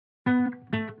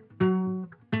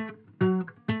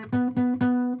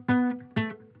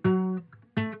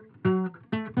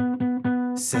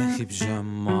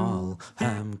everyone,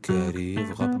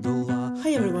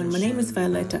 my name is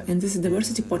Violetta and this is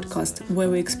Diversity Podcast, where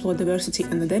we explore diversity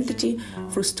and identity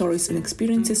through stories and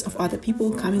experiences of other people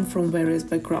coming from various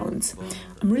backgrounds.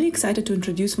 I'm really excited to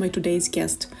introduce my today's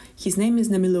guest. His name is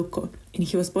Namiluko and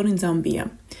he was born in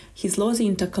Zambia. He's Lozi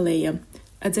in Takaleya.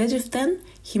 At the age of 10,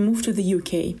 he moved to the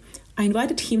UK. I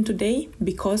invited him today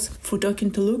because, through talking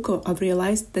to Luko, I've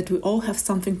realized that we all have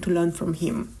something to learn from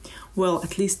him. Well,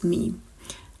 at least me.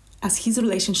 As his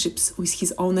relationships with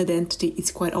his own identity is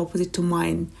quite opposite to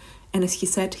mine. And as he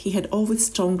said, he had always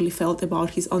strongly felt about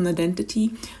his own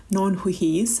identity, knowing who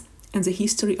he is, and the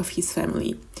history of his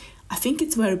family. I think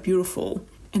it's very beautiful,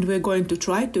 and we're going to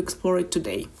try to explore it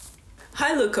today.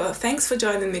 Hi, Luko. Thanks for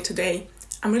joining me today.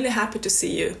 I'm really happy to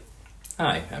see you.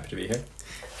 Hi, happy to be here.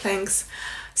 Thanks.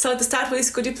 So to start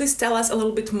with, could you please tell us a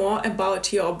little bit more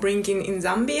about your upbringing in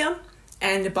Zambia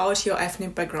and about your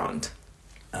ethnic background?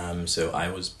 So I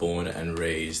was born and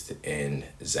raised in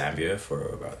Zambia for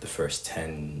about the first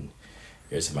 10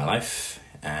 years of my life,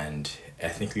 and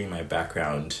ethnically my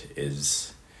background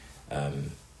is,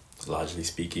 largely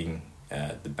speaking,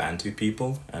 the Bantu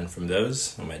people, and from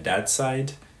those, on my dad's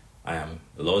side, I am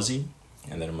Lozi,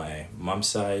 and then on my mom's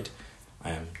side,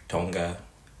 I am Tonga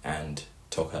and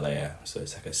Tokaleya, so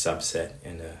it's like a subset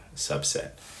in a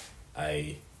subset.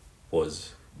 I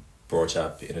was brought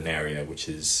up in an area which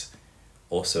is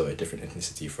also a different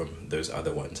ethnicity from those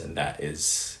other ones, and that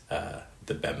is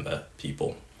the Bemba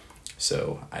people.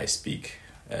 So I speak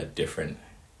a different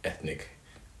ethnic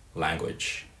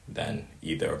language than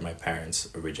either of my parents'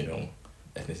 original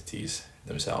ethnicities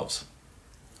themselves.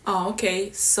 Oh,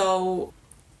 okay. So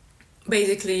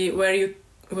basically where you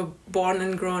were born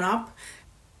and grown up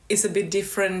is a bit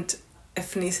different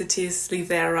ethnicities live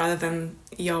there rather than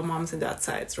your mom's and dad's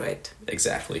sides, right?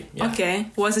 Exactly, yeah.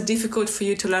 Okay. Was it difficult for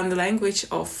you to learn the language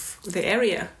of the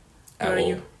area?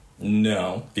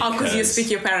 No. Because you speak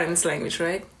your parents' language,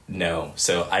 right? No.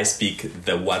 So I speak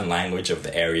the one language of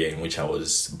the area in which I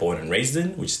was born and raised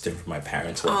in, which is different from my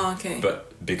parents' one. Oh, okay.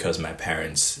 But because my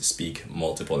parents speak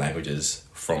multiple languages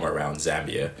from around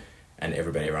Zambia, and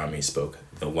everybody around me spoke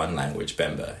the one language,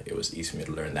 Bemba, it was easy for me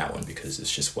to learn that one because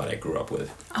it's just what I grew up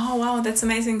with. Oh, wow, that's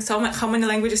amazing. So how many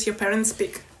languages your parents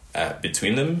speak?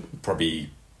 Between them,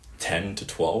 probably 10 to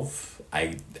 12.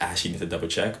 I actually need to double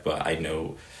check, but I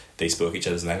know they spoke each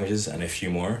other's languages and a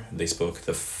few more. They spoke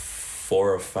the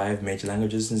 4 or 5 major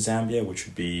languages in Zambia, which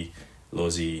would be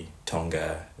Lozi,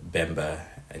 Tonga, Bemba,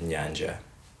 and Nyanja.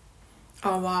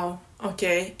 Oh, wow.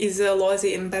 Okay. Is the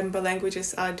Lozi and Bemba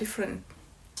languages are different?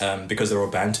 Because they're all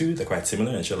Bantu, they're quite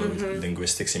similar and show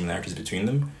linguistic similarities between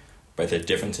them, but they're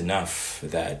different enough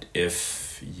that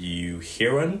if you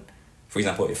hear one, for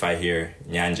example, if I hear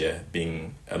Nyanja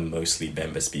being a mostly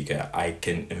Bemba speaker, I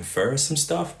can infer some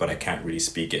stuff, but I can't really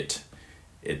speak it.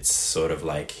 It's sort of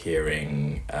like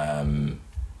hearing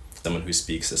someone who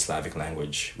speaks a Slavic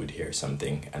language would hear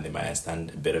something and they might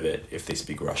understand a bit of it if they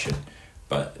speak Russian,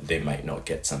 but they might not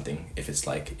get something if it's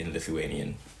like in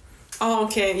Lithuanian. Oh,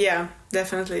 okay, yeah,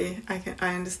 definitely.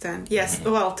 I understand. Yes,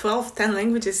 well, 10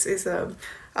 languages is a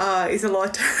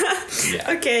lot.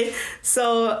 Yeah. Okay,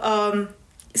 so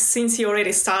since you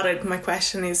already started, my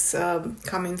question is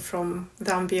coming from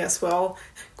Zambia as well.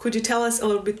 Could you tell us a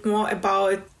little bit more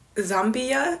about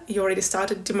Zambia? You already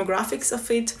started demographics of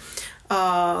it,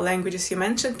 languages you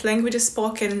mentioned, languages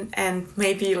spoken, and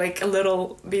maybe like a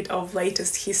little bit of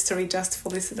latest history just for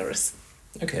listeners.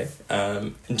 Okay.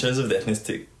 In terms of the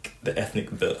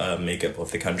ethnic makeup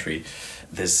of the country,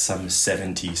 there's some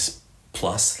 70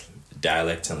 plus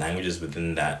dialects and languages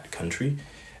within that country,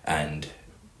 and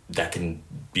that can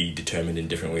be determined in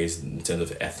different ways in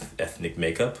terms of ethnic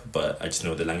makeup, but I just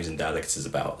know the language and dialects is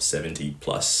about 70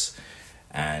 plus.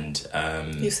 And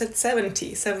you said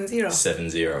 70, 70?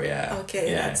 70, yeah.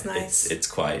 Okay, yeah, that's nice. It's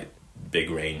quite big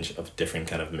range of different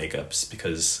kind of makeups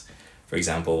because, for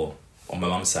example, on my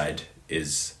mom's side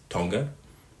is Tonga,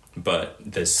 but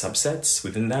there's subsets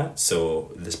within that.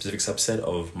 So the specific subset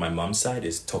of my mom's side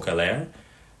is Tokaleya.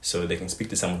 So they can speak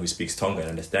to someone who speaks Tonga and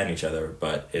understand each other,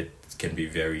 but it can be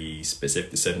very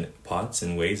specific to certain parts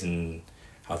and ways and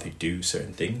how they do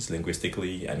certain things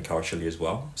linguistically and culturally as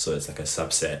well. So it's like a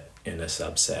subset in a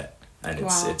subset. And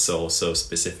it's also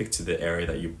specific to the area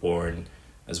that you're born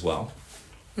as well,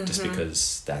 just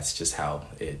because that's just how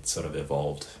it sort of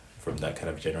evolved from that kind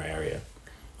of general area.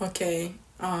 Okay.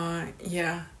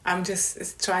 Yeah, I'm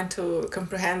just trying to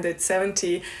comprehend it.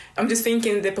 70. I'm just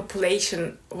thinking the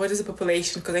population. What is the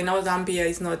population? Because I know Zambia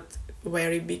is not a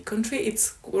very big country.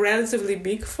 It's relatively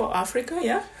big for Africa,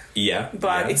 yeah? Yeah.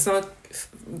 But it's not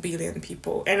billion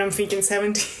people, and I'm thinking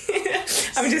 70.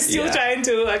 I'm just still trying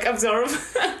to like absorb.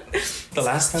 The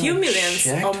last time few I millions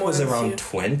checked or more was than around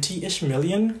 20-ish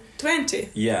million. 20.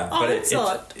 Yeah, oh, but that's a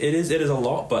lot. It is a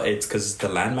lot, but it's because the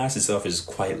landmass itself is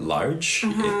quite large.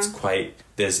 It's quite,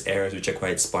 there's areas which are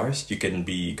quite sparse. You can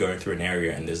be going through an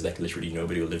area and there's like literally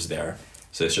nobody who lives there.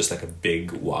 So it's just like a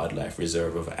big wildlife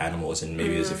reserve of animals, and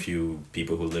maybe there's a few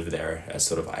people who live there as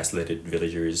sort of isolated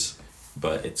villagers.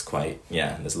 But it's quite,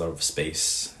 there's a lot of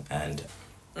space and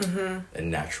a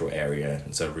natural area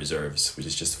and sort of reserves, which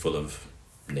is just full of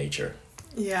nature.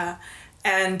 Yeah.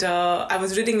 And I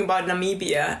was reading about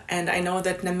Namibia, and I know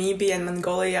that Namibia and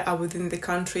Mongolia are within the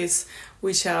countries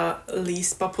which are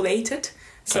least populated.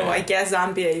 So I guess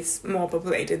Zambia is more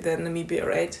populated than Namibia,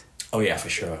 right? Oh yeah, for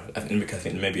sure. I think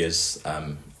Namibia is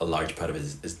a large part of it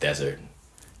is desert.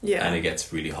 Yeah. And it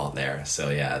gets really hot there. So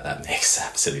yeah, that makes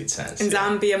absolute sense. And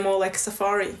Zambia more like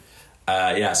safari.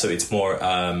 So it's more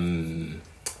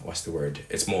what's the word?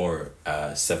 It's more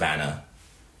savanna.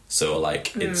 So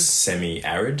like it's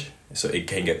semi-arid, so it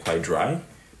can get quite dry,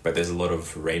 but there's a lot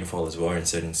of rainfall as well in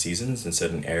certain seasons in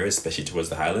certain areas, especially towards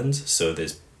the highlands. So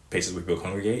there's places where people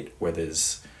congregate, where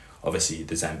there's obviously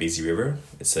the Zambezi River.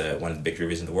 It's one of the big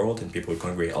rivers in the world, and people would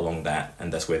congregate along that,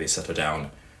 and that's where they settle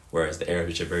down. Whereas the areas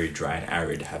which are very dry and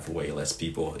arid have way less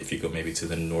people. If you go maybe to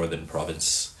the northern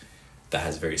province, that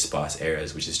has very sparse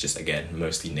areas, which is just, again,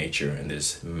 mostly nature, and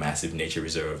there's massive nature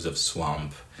reserves of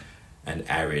swamp and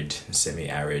arid,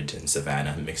 semi-arid, and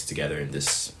savanna mixed together in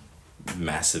this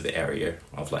massive area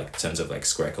of like tons of like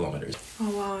square kilometers. Oh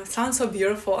wow, it sounds so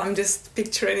beautiful. I'm just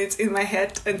picturing it in my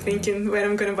head and thinking when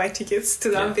I'm gonna buy tickets to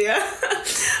Zambia.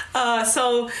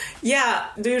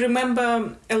 Do you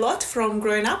remember a lot from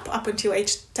growing up until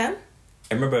age 10?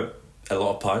 I remember a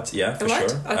lot of parts, for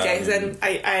sure. Okay, then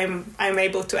I'm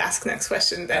able to ask next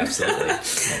question then. Absolutely.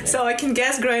 So I can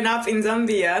guess growing up in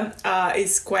Zambia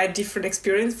is quite different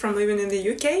experience from living in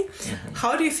the UK.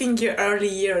 How do you think your early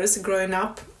years growing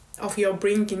up of your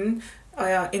bringing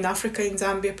in Africa, in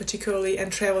Zambia particularly,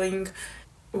 and traveling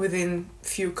within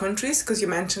few countries, because you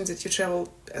mentioned that you traveled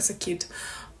as a kid,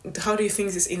 how do you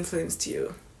think this influenced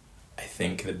you? I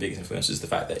think the biggest influence is the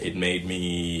fact that it made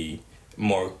me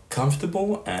more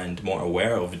comfortable and more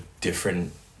aware of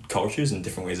different cultures and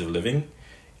different ways of living.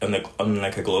 On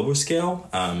like a global scale,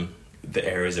 the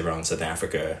areas around Southern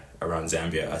Africa, around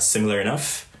Zambia, are similar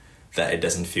enough that it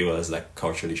doesn't feel as like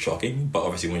culturally shocking. But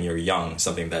obviously when you're young,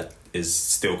 something that is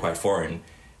still quite foreign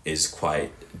is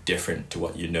quite different to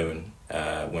what you'd known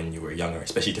when you were younger,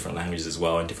 especially different languages as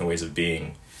well and different ways of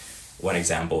being. One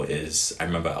example is, I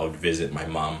remember I would visit my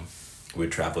mom. We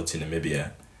would travel to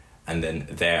Namibia, and then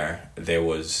there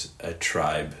was a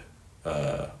tribe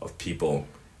of people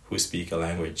who speak a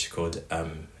language called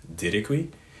Dirikwi,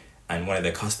 and one of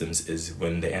their customs is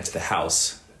when they enter the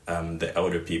house, the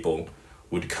elder people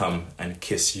would come and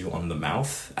kiss you on the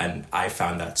mouth, and I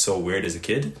found that so weird as a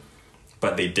kid,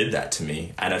 but they did that to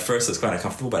me, and at first it was quite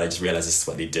uncomfortable, but I just realized this is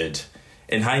what they did.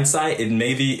 In hindsight, it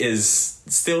maybe is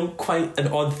still quite an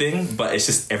odd thing, but it's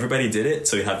just everybody did it.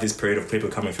 So you have this parade of people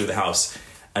coming through the house,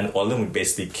 and all of them would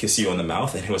basically kiss you on the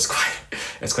mouth, and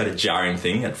it's quite a jarring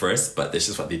thing at first, but this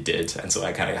is what they did, and so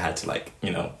I kind of had to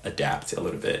adapt a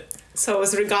little bit. So it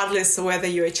was regardless of whether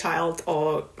you're a child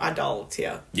or adult,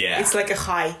 yeah. It's like a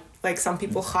high, like some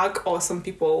people hug or some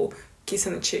people kiss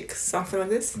on the cheek, something like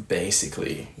this.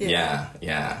 Basically, yeah.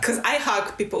 Because I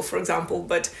hug people, for example,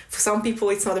 but for some people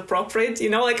it's not appropriate.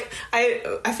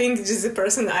 I think just the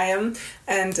person I am,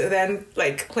 and then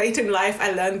like later in life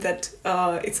I learned that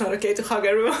it's not okay to hug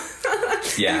everyone.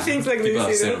 Things like people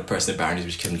this, have certain personal boundaries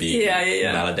which can be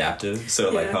maladaptive.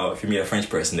 So like how if you meet a French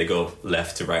person, they go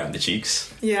left to right on the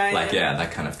cheeks.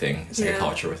 That kind of thing. It's like a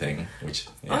cultural thing.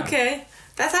 Okay,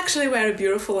 that's actually very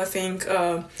beautiful. I think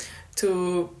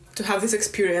to have this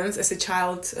experience as a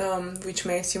child, which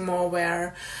makes you more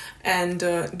aware. And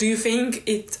do you think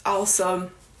it also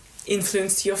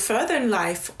influenced you further in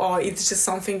life, or it's just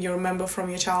something you remember from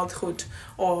your childhood,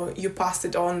 or you passed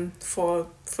it on for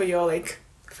your like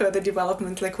further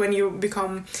development? Like when you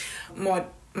become more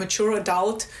mature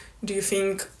adult, do you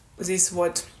think this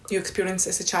what you experienced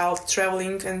as a child,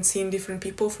 traveling and seeing different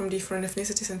people from different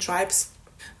ethnicities and tribes,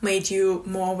 made you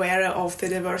more aware of the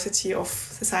diversity of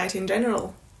society in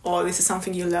general? Or this is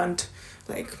something you learned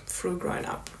like through growing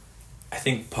up? I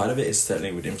think part of it is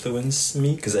certainly would influence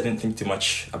me because I didn't think too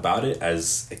much about it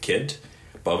as a kid.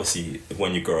 But obviously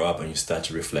when you grow up and you start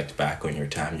to reflect back on your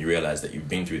time, you realize that you've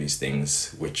been through these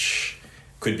things which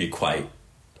could be quite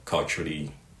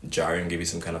culturally jarring, give you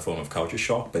some kind of form of culture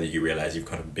shock, but you realize you've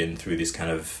kind of been through these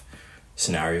kind of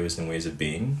scenarios and ways of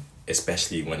being,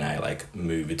 especially when I like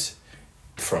moved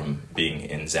from being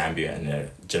in Zambia, in a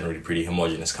generally pretty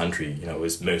homogenous country. You know, it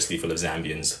was mostly full of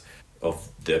Zambians of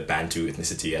the Bantu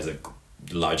ethnicity as a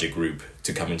larger group,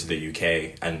 to come into the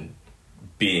UK and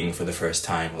being for the first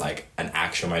time like an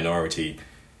actual minority.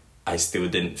 I still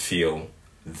didn't feel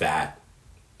that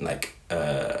like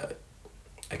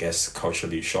I guess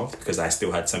culturally shocked, because I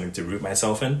still had something to root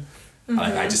myself in. Mm-hmm.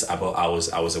 Like I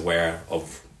was aware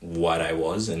of what I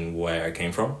was and where I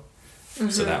came from. Mm-hmm.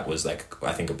 So that was like,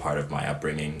 I think, a part of my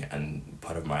upbringing and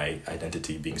part of my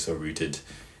identity, being so rooted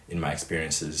in my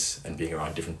experiences and being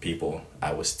around different people.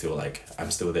 I was still like,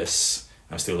 I'm still this,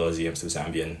 I'm still Aussie, I'm still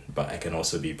Zambian, but I can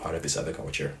also be part of this other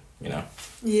culture, you know?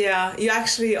 Yeah, you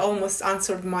actually almost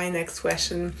answered my next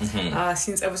question, Mm-hmm.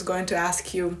 Since I was going to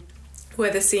ask you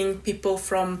whether seeing people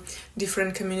from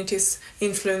different communities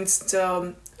influenced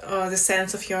the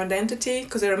sense of your identity.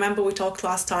 Because I remember we talked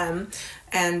last time,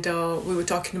 and we were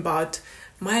talking about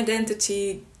my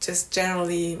identity, just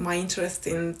generally my interest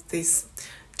in this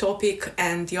topic,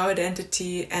 and your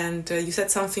identity. And you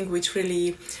said something which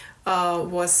really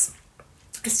was...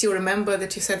 I still remember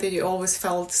that you said that you always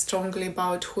felt strongly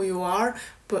about who you are,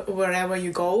 but wherever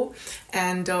you go.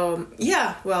 And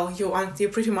you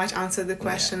pretty much answered the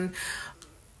question. Yeah.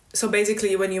 So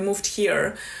basically, when you moved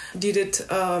here,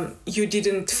 you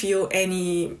didn't feel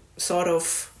any sort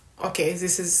of, okay,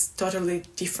 this is totally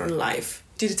different life?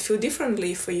 Did it feel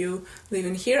differently for you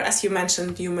living here? As you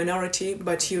mentioned, you minority,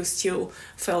 but you still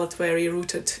felt very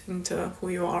rooted into who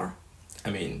you are.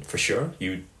 I mean, for sure,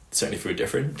 you certainly feel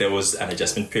different. There was an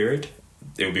adjustment period.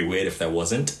 It would be weird if there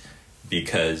wasn't,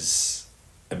 because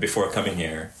before coming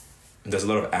here, there's a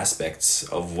lot of aspects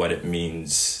of what it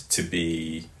means to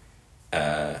be,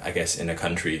 I guess, in a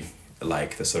country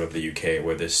like the sort of the UK,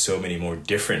 where there's so many more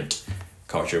different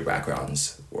cultural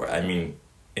backgrounds. I mean,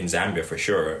 in Zambia, for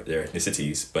sure, there are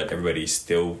ethnicities, but everybody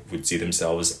still would see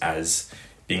themselves as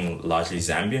being largely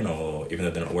Zambian, or even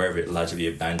though they're not aware of it, largely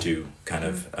a Bantu kind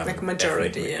of like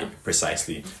majority, yeah.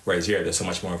 Precisely. Whereas here, there's so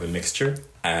much more of a mixture.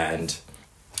 And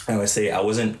I would say I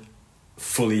wasn't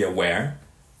fully aware,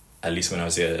 at least when I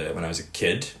was a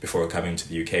kid, before coming to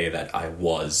the UK, that I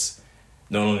was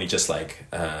not only just like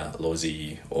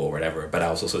Lozi or whatever, but I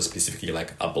was also specifically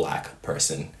like a black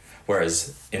person.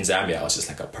 Whereas in Zambia, I was just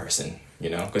like a person, you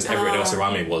know, because everyone else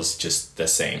around me was just the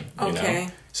same, you know.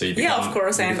 So you become, of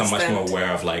course, you become much more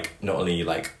aware of like not only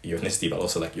like your ethnicity, but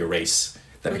also like your race.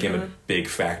 That became a big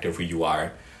factor of who you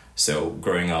are. So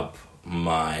growing up,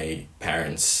 my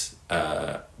parents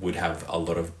would have a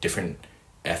lot of different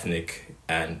ethnic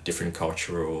and different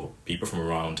cultural people from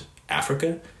around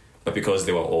Africa, but because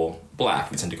they were all black,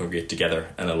 they tend to congregate together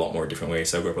in a lot more different ways.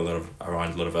 So I grew up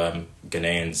around a lot of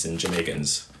Ghanaians and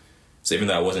Jamaicans. So even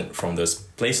though I wasn't from those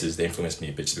places, they influenced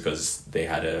me just because they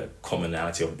had a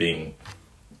commonality of being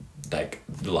like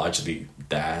largely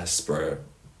diaspora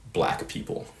black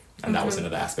people. And that was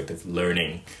another aspect of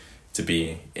learning to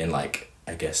be in, like,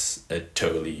 I guess, a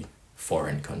totally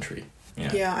foreign country.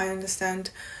 Yeah, I understand.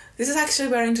 This is actually a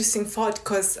very interesting thought,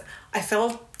 because I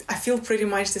feel pretty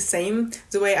much the same.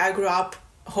 The way I grew up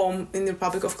home in the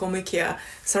Republic of Kalmykia,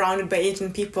 surrounded by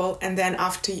Asian people, and then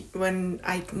after when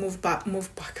I moved back.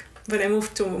 When I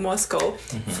moved to Moscow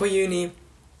for uni,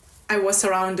 I was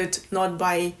surrounded not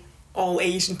by all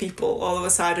Asian people all of a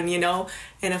sudden, you know,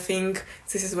 and I think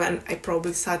this is when I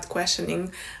probably started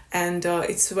questioning. And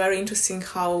it's very interesting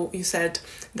how you said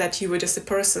that you were just a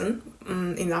person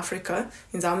in Africa,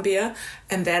 in Zambia,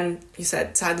 and then you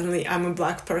said suddenly I'm a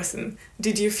black person.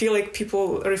 Did you feel like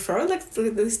people refer like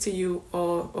this to you,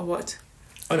 or what?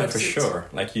 Oh no, for sure.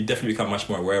 Like, you definitely become much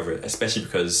more aware of it, especially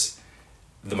because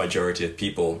the majority of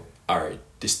people are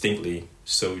distinctly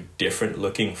so different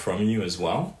looking from you as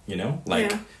well, you know?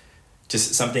 Like,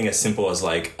 just something as simple as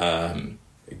like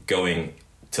going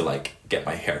to like get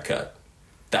my hair cut.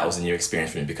 That was a new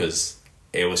experience for me, because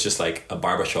it was just like a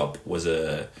barbershop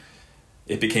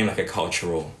it became like a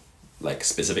cultural, like,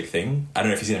 specific thing. I don't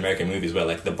know if you've seen American movies where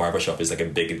like the barbershop is like a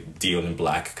big deal in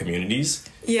black communities.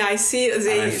 Yeah, I see.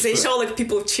 They show like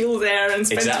people chill there and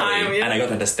spend time. Yeah. And I got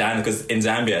to understand, because in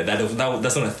Zambia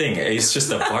that's not a thing. It's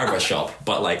just a barbershop.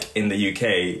 But like in the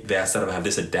UK, they sort of have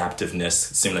this adaptiveness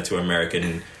similar to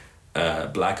American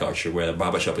black culture, where the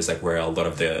barbershop is like where a lot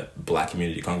of the black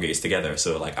community congregates together.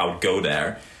 So like I would go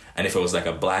there, and if it was like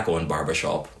a black owned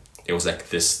barbershop, it was like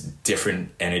this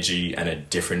different energy and a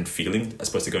different feeling as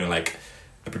opposed to going like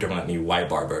a predominantly white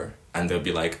barber, and they'll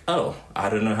be like, oh, I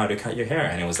don't know how to cut your hair.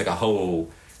 And it was like a whole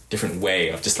different way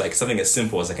of just like something as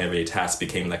simple as like an everyday task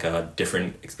became like a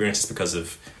different experience just because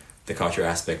of the cultural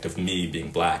aspect of me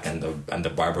being black and the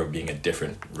barber being a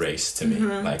different race to me.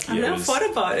 Like I've never thought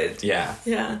about it. Yeah.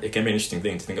 Yeah. It can be an interesting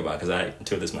thing to think about, because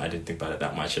until this moment I didn't think about it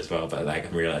that much as well. But like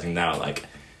I'm realizing now, like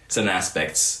certain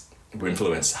aspects will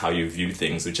influence how you view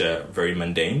things which are very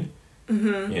mundane,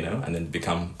 you know, and then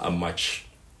become a much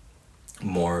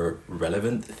more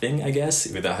relevant thing, I guess,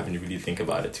 without having to really think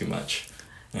about it too much.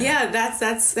 Yeah,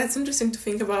 that's interesting to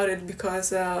think about it,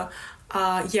 because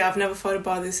I've never thought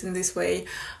about this in this way.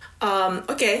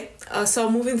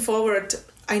 So moving forward,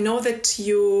 I know that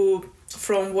you,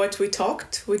 from what we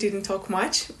didn't talk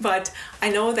much, but I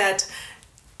know that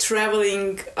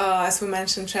traveling, as we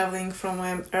mentioned, traveling from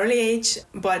an early age,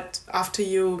 but after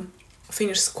you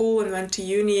finished school and went to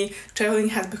uni, traveling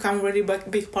has become a really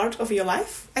big part of your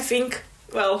life, I think.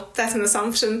 Well, that's an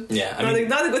assumption. Yeah,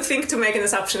 not a good thing to make an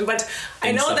assumption, but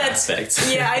I know that.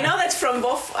 I know that from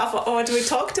both of what we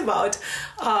talked about.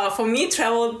 For me,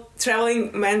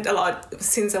 traveling meant a lot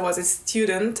since I was a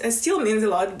student. It still means a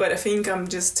lot, but I think I'm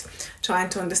just trying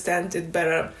to understand it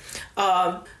better.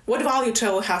 What value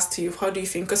travel has to you? How do you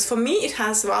think? Because for me, it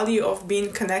has value of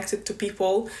being connected to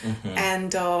people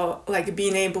and like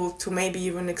being able to maybe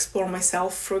even explore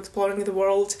myself through exploring the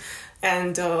world,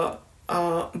 and.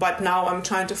 But now I'm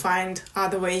trying to find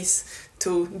other ways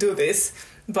to do this,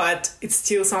 but it's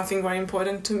still something very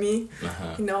important to me,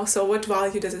 you know. So what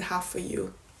value does it have for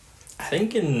you? I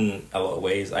think in a lot of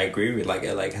ways I agree with, like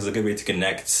it has a good way to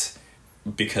connect,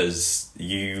 because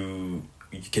you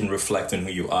can reflect on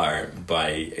who you are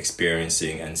by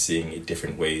experiencing and seeing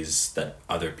different ways that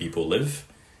other people live,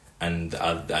 and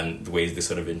the ways they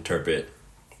sort of interpret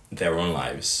their own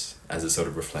lives as a sort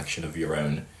of reflection of your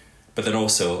own. But then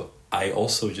I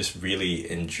also just really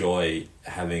enjoy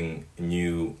having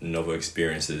new, novel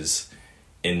experiences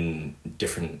in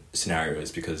different scenarios,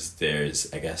 because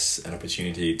there's, I guess, an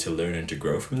opportunity to learn and to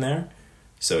grow from there.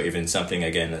 So even something,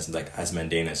 again, as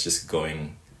mundane as just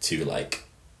going to like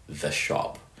the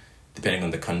shop, depending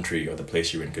on the country or the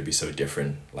place you're in, could be so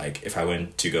different. Like if I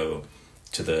went to go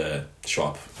to the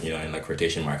shop, you know, in like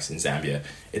quotation marks in Zambia,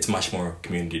 it's much more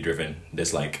community driven.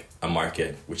 There's like a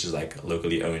market which is like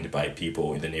locally owned by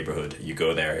people in the neighborhood. You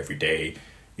go there every day,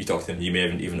 you talk to them, you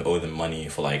may even owe them money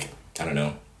for like, I don't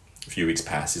know, a few weeks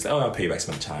past. He's like, oh, I'll pay you back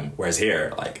some other time. Whereas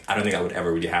here, like, I don't think that would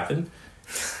ever really happen.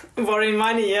 Borrowing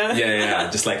money, yeah. Yeah.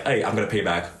 Just like, hey, I'm going to pay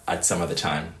back at some other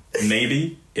time.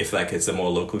 Maybe if like it's a more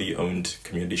locally owned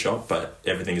community shop, but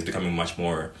everything is becoming much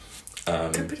more...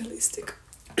 capitalistic.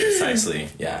 Precisely,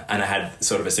 yeah. And I had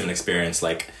sort of a similar experience,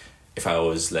 like if I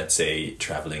was, let's say,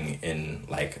 traveling in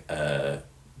like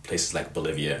places like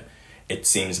Bolivia, it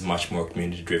seems much more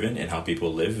community driven in how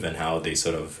people live and how they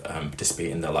sort of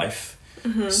participate in their life.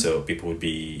 So people would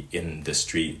be in the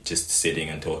street just sitting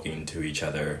and talking to each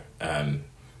other and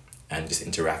just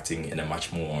interacting in a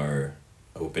much more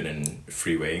open and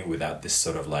free way, without this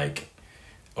sort of like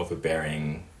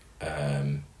overbearing,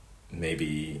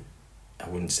 maybe... I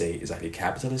wouldn't say exactly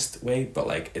capitalist way, but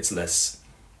like it's less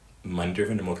money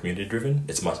driven and more community driven.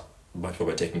 It's much more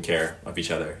about taking care of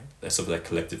each other. That's sort of like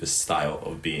collectivist style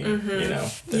of being, you know.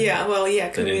 Than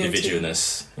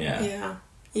individualness. Yeah,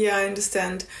 I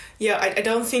understand. Yeah, I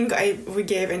don't think we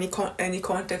gave any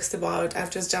context about. I've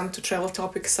just jumped to travel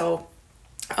topics. So,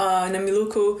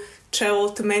 Namiluku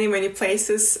traveled to many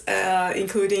places,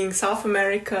 including South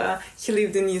America. He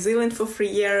lived in New Zealand for 3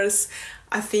 years.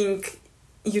 I think.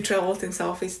 You traveled in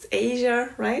Southeast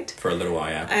Asia, right? For a little while,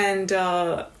 yeah. And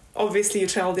obviously you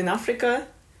traveled in Africa.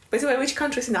 By the way, which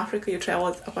countries in Africa you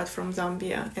traveled apart from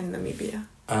Zambia and Namibia?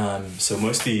 So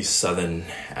mostly Southern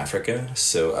Africa.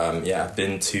 So I've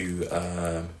been to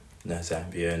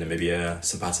Zambia, Namibia,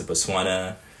 some parts of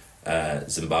Botswana,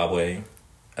 Zimbabwe,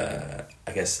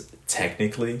 I guess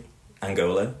technically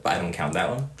Angola, but I don't count that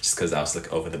one just because I was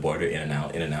like over the border, in and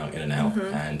out. And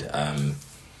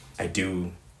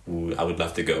I would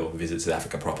love to go visit South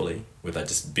Africa properly without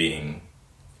just being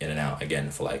in and out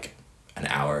again for like an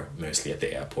hour, mostly at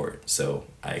the airport. So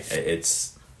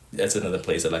that's another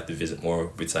place I'd like to visit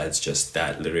more besides just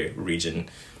that little region,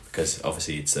 because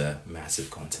obviously it's a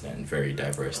massive continent and very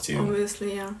diverse too.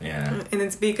 Obviously, yeah. Yeah. And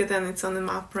it's bigger than it's on the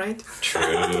map, right? True,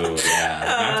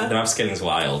 yeah. The map scaling's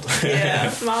wild.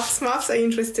 Yeah, maps are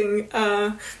interesting.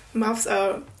 Maps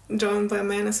are drawn by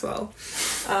men as well.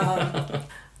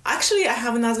 Actually, I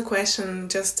have another question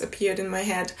just appeared in my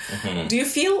head. Do you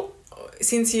feel,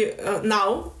 since you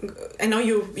now, I know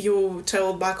you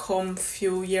traveled back home a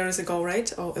few years ago,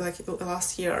 right? Or like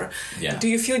last year. Yeah. Do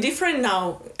you feel different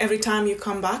now every time you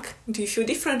come back? Do you feel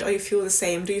different or you feel the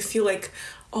same? Do you feel like,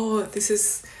 oh, this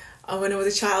is when I was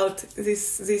a child,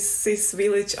 this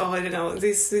village, or I don't know,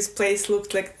 this place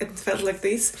looked like and felt like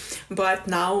this, but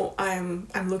now I'm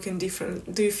looking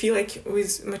different. Do you feel like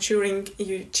with maturing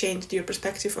you changed your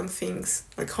perspective on things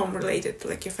like home related,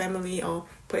 like your family or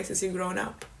places you've grown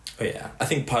up? Oh yeah, I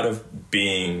think part of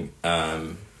being,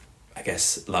 I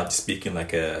guess, largely speaking,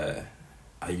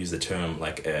 I use the term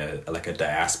like a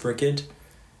diaspora kid.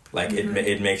 Like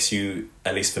it makes you,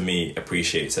 at least for me,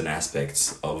 appreciate certain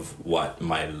aspects of what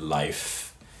my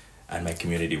life and my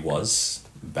community was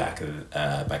back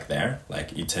there.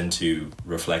 Like you tend to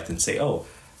reflect and say, oh,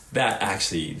 that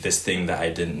actually, this thing that I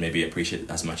didn't maybe appreciate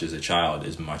as much as a child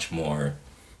is much more,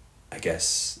 I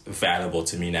guess, valuable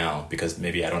to me now because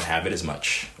maybe I don't have it as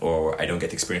much or I don't get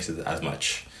to experience it as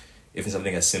much. Even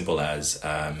something as simple as,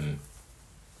 I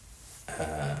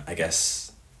guess,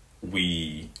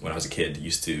 when I was a kid,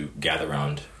 used to gather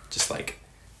around just like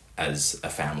as a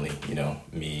family, you know,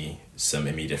 me, some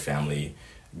immediate family,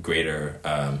 greater,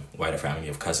 wider family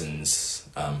of cousins,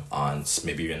 aunts,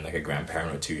 maybe even like a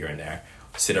grandparent or two here and there,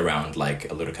 sit around like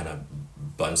a little kind of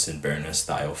Bunsen burner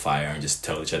style fire and just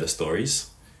tell each other stories.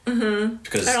 Mm-hmm.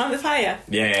 Because around the fire.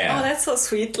 Yeah. Oh, that's so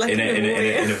sweet. Like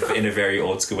in a very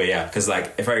old school way, yeah. Because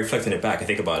like if I reflect on it back, I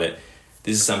think about it,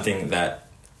 this is something that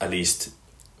at least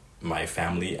my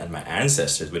family and my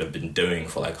ancestors would have been doing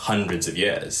for like hundreds of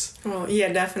years. Well,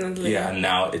 yeah, definitely. Yeah, and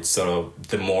now it's sort of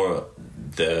the more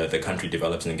the country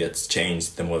develops and gets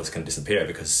changed, the more this can disappear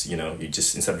because, you know, you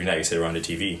just, instead of doing that, you sit around the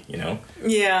TV, you know?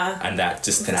 Yeah. And that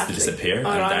just tends to disappear.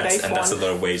 Or and that's a lot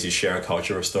of ways you share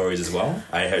cultural stories as well.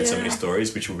 I heard so many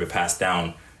stories which would be passed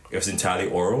down. It was entirely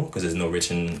oral because there's no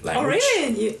written language. Oh,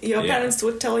 really? Your parents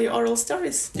would tell you oral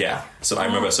stories? Yeah. So I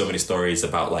remember so many stories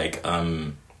about like...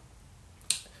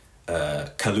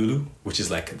 Kalulu, which is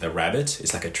like the rabbit.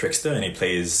 It's like a trickster and he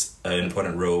plays an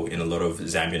important role in a lot of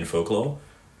Zambian folklore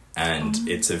and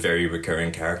it's a very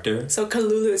recurring character. So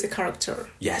Kalulu is a character?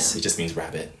 Yes, it just means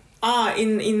rabbit.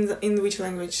 In which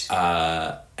language?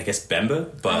 I guess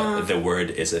Bemba, but the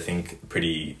word is, I think,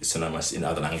 pretty synonymous in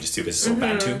other languages too because it's all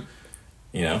Bantu,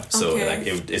 you know? So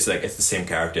it's the same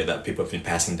character that people have been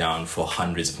passing down for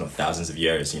hundreds if not thousands of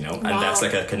years, you know? And that's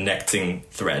like a connecting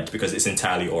thread because it's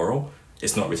entirely oral.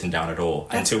 It's not written down at all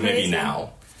until maybe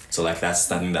now. So like that's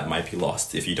something that might be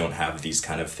lost if you don't have these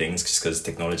kind of things just because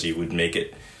technology would make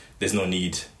it, there's no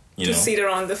need, to sit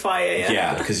around the fire.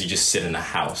 Yeah, because you just sit in a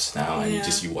house now and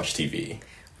you watch TV.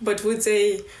 But would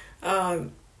they,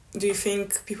 do you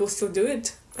think people still do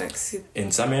it? Like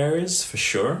in some areas, for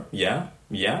sure. Yeah.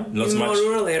 Not in so more much,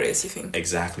 rural areas, you think?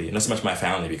 Exactly. Not so much my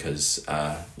family because,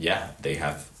 they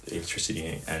have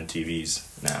electricity and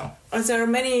TVs now. Are there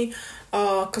many,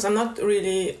 because I'm not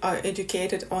really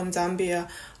educated on Zambia,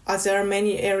 are there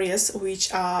many areas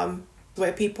which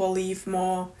where people live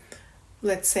more,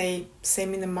 let's say,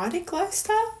 semi-nomadic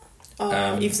lifestyle?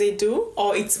 If they do,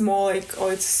 or it's more like,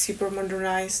 or it's super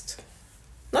modernized?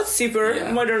 Not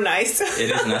super modernized.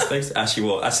 It is an aspect. Actually,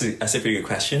 well, that's a pretty good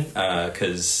question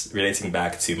because relating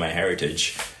back to my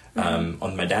heritage,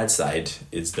 on my dad's side,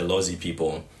 it's the Lozi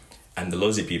people. And the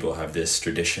Lozi people have this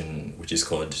tradition which is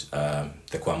called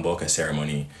the Kwamboka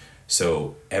ceremony.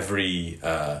 So every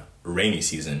rainy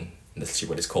season, that's actually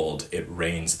what it's called, it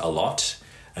rains a lot.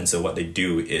 And so what they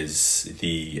do is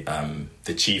the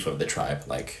chief of the tribe,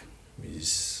 like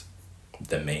he's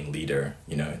the main leader,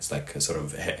 it's like a sort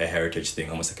of a heritage thing,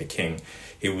 almost like a king.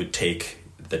 He would take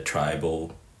the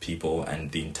tribal people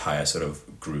and the entire sort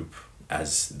of group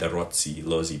as the Rotsi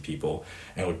Lozi people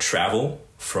and would travel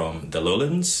from the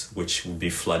lowlands, which would be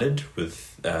flooded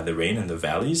with the rain in the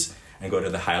valleys, and go to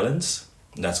the highlands.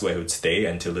 And that's where it would stay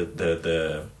until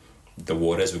the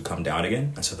waters would come down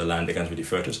again. And so the land becomes really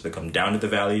fertile. So they come down to the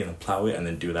valley and plow it and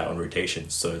then do that on rotation.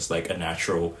 So it's like a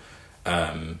natural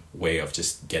way of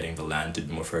just getting the land to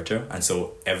be more fertile. And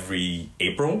so every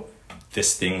April,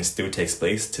 this thing still takes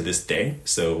place to this day.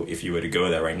 So if you were to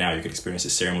go there right now, you could experience the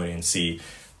ceremony and see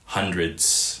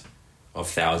hundreds of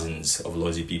thousands of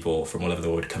Lozi people from all over the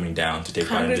world coming down to take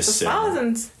part in this ceremony.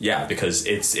 Thousands. Yeah, because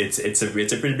it's a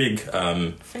pretty big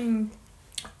thing.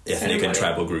 Ethnic and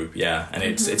tribal group, and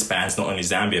it spans not only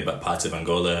Zambia but parts of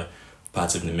Angola,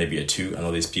 parts of Namibia too, and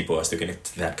all these people are still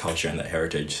connected to that culture and that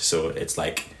heritage. So it's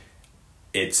like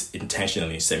it's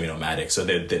intentionally semi-nomadic. So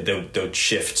they'll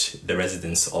shift the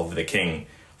residence of the king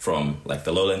from like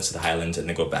the lowlands to the highlands, and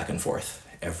they go back and forth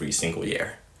every single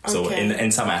year. So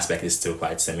in some aspect, it's still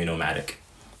quite semi-nomadic.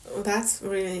 That's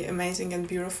really amazing and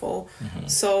beautiful. Mm-hmm.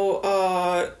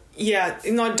 So,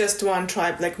 not just one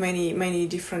tribe, like many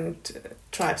different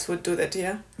tribes would do that,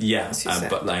 yeah? Yeah,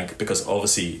 but like, because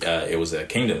obviously it was a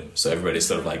kingdom, so everybody's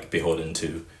sort of like beholden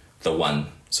to the one.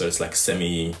 So it's like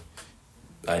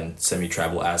and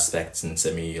semi-tribal aspects and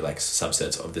like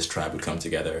subsets of this tribe would come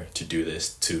together to do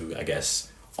this to, I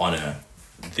guess, honor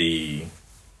the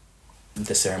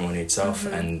ceremony itself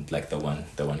and like the one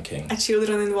king. Are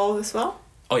children involved as well?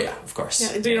 Oh yeah, of course.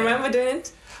 Yeah. Do you remember doing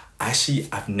it? Actually,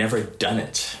 I've never done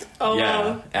it. Oh yeah,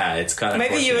 wow. Yeah, it's kind of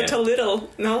maybe you were too little,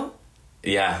 no?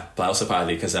 Yeah, but also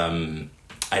partly because I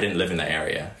didn't live in that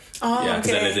area. Oh, yeah,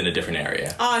 because okay. I lived in a different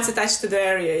area. Oh, it's attached to the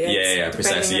area. Yeah,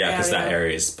 precisely. Yeah, because that area.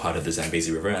 area is part of the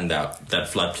Zambezi River, and that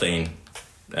floodplain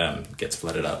gets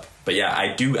flooded up. But yeah,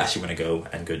 I do actually want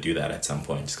to go do that at some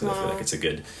point, because I feel like it's a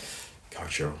good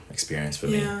cultural experience for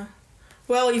me. Yeah.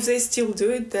 Well, if they still do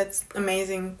it, that's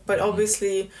amazing. But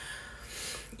obviously,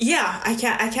 yeah, I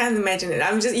can't imagine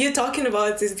it. You're talking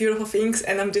about these beautiful things,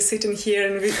 and I'm just sitting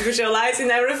here and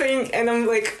visualizing everything, and I'm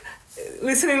like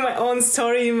listening to my own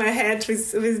story in my head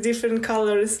with different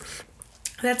colors.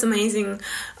 That's amazing.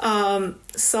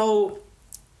 So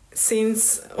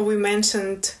since we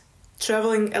mentioned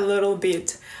traveling a little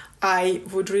bit, I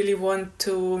would really want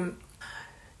to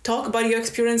talk about your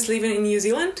experience living in New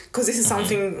Zealand, because this is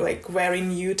something like very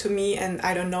new to me, and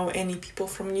I don't know any people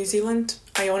from New Zealand.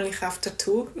 I only have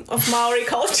tattoo of Maori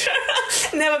culture.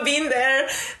 Never been there,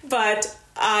 but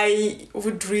I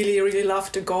would really, really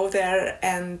love to go there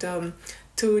and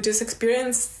to just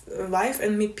experience life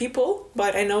and meet people.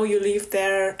 But I know you lived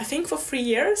there, I think, for 3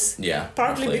 years. Yeah,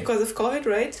 partly roughly. Because of COVID,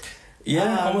 right?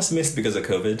 Yeah, almost missed because of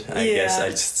COVID. I guess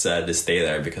I just decided to stay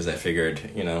there because I figured,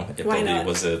 it Why probably not?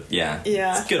 was it's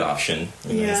a good option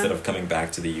instead of coming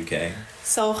back to the UK.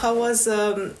 So how was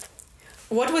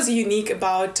what was unique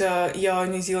about your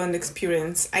New Zealand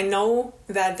experience? I know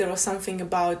that there was something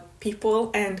about people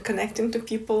and connecting to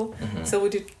people. So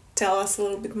would you tell us a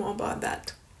little bit more about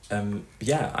that?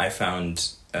 I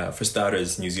found, for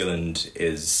starters, New Zealand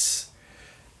is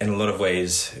in a lot of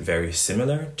ways very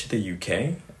similar to the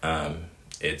UK.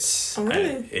 It's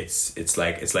really? It's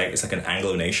like an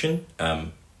Anglo nation.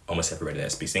 Almost everybody there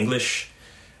speaks English.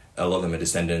 A lot of them are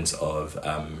descendants of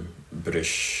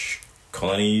British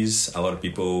colonies. A lot of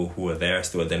people who are there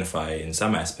still identify in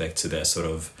some aspect to their sort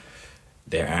of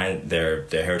their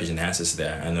heritage and ancestors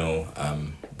there. I know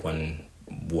one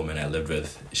woman I lived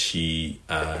with, she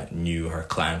knew her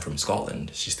clan from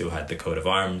Scotland. She still had the coat of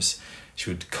arms. She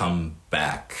would come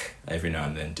back every now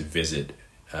and then to visit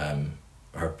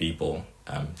her people,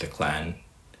 the clan.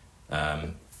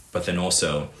 But then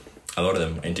also, a lot of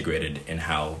them are integrated in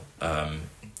how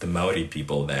the Maori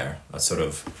people there are sort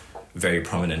of very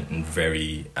prominent and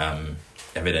very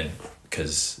evident,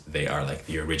 because they are like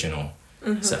the original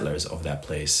settlers of that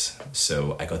place.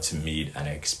 So I got to meet and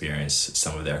experience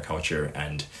some of their culture,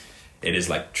 and it is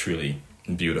like truly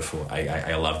beautiful.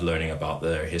 I loved learning about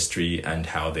their history and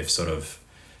how they've sort of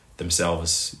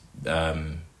themselves,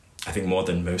 I think more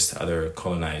than most other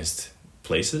colonized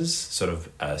places, sort of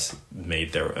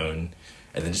made their own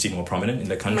identity more prominent in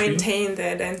the country. Maintain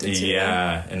the identity.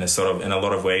 Yeah, in a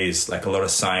lot of ways, like a lot of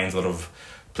signs, a lot of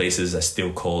places are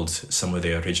still called some of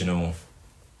the original,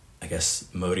 I guess,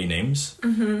 Maori names.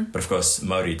 But of course,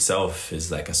 Maori itself is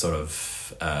like a sort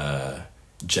of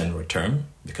general term,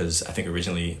 because I think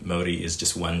originally Maori is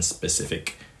just one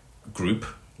specific group,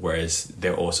 whereas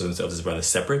they're also themselves as rather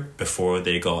separate before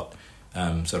they got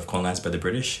sort of colonized by the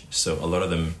British. So a lot of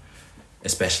them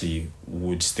especially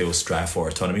would still strive for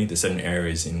autonomy. There's certain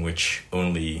areas in which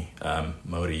only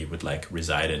Maori would like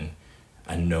reside in,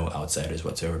 and no outsiders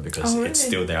whatsoever, because it's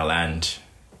still their land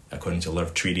according to a lot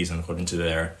of treaties and according to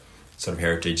their sort of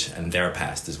heritage and their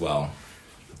past as well.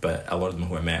 But a lot of them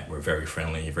who I met were very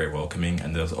friendly, very welcoming,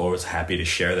 and they were always happy to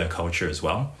share their culture as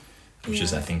well, which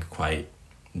is, I think, quite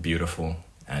beautiful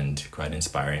and quite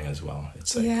inspiring as well.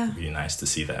 It's like really nice to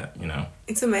see that,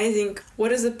 It's amazing.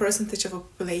 What is the percentage of a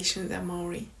population that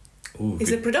Maori? Ooh,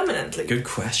 is it predominantly? Good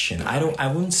question. I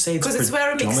wouldn't say it's because it's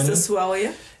very mixed as well,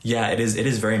 yeah? Yeah, it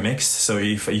is very mixed. So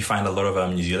you find a lot of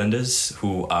New Zealanders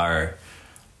who are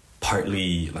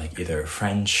partly like either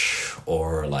French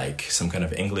or like some kind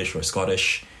of English or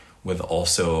Scottish, with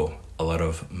also a lot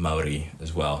of Maori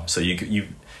as well. So you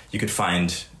could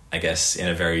find, I guess, in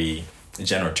a very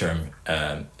general term,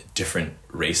 different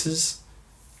races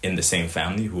in the same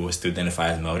family who will still identify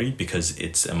as Maori, because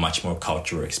it's a much more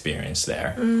cultural experience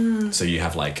there. So you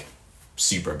have like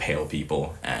super pale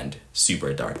people and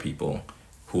super dark people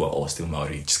who are all still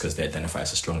Maori, just because they identify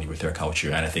so strongly with their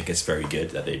culture. And I think it's very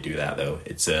good that they do that, though.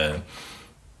 It's for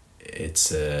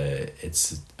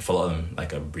a lot of them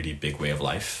like a really big way of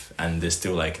life, and there's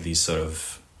still like these sort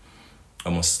of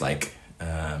almost like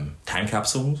time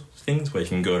capsule things where you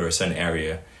can go to a certain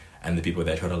area and the people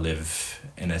there try to live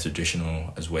in as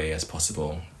traditional as way as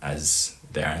possible as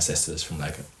their ancestors from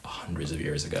like hundreds of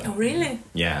years ago. Oh, really?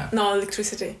 Yeah. No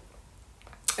electricity.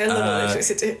 I love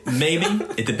electricity. Maybe.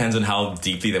 It depends on how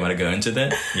deeply they want to go into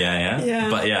that. Yeah.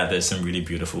 But yeah, there's some really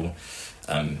beautiful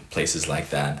places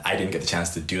like that. I didn't get the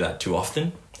chance to do that too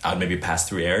often. I would maybe pass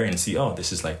through area and see, oh,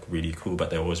 this is like really cool,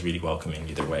 but they're always really welcoming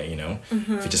either way, you know?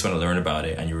 Mm-hmm. If you just want to learn about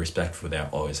it and you're respectful, they're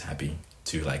always happy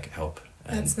to like help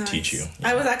and teach you. Yeah.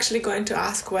 I was actually going to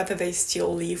ask whether they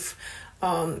still live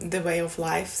the way of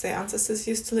life their ancestors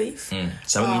used to live.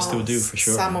 Some of them still do, for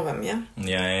sure. Some of them, yeah?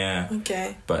 Yeah.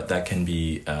 Okay. But that can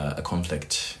be a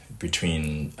conflict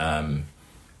between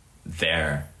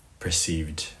their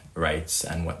perceived rights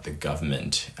and what the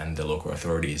government and the local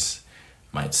authorities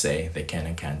might say they can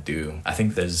and can't do. I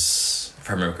think there's, if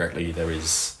I remember correctly, there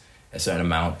is a certain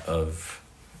amount of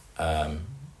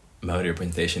Maori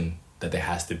representation that there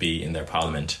has to be in their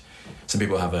parliament. Some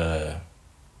people have a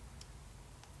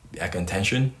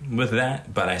contention with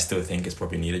that, but I still think it's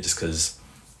probably needed just because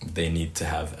they need to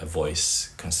have a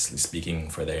voice constantly speaking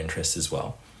for their interests as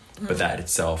well. But that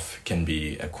itself can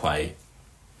be a quite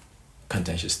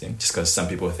contentious thing, just because some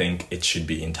people think it should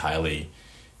be entirely,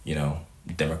 you know,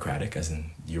 democratic, as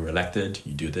in you're elected,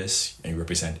 you do this, and you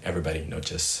represent everybody, not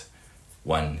just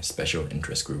one special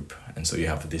interest group. And so you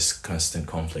have this constant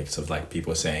conflict of like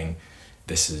people saying,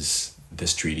 this is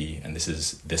this treaty and this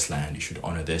is this land, you should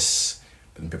honor this.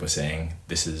 But then people saying,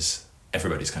 this is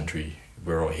everybody's country,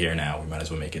 we're all here now, we might as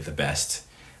well make it the best.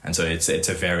 And so it's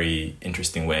a very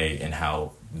interesting way in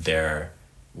how their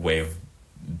way of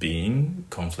being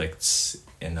conflicts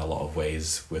in a lot of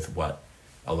ways with what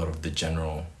a lot of the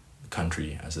general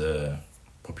country as a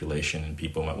population and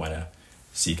people might want to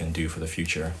seek and do for the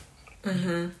future.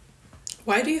 Mm-hmm.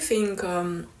 Why do you think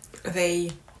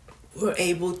they were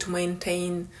able to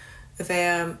maintain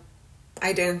their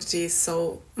identity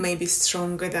so maybe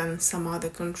stronger than some other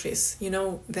countries? You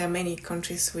know, there are many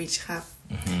countries which have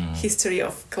history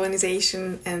of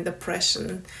colonization and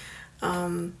oppression.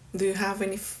 Do you have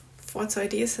any thoughts or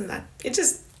ideas on that?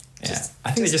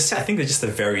 I think they're just a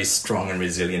very strong and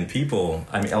resilient people.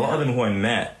 I mean, a lot of them who I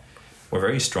met were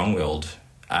very strong-willed.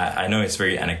 I know it's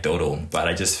very anecdotal, but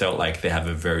I just felt like they have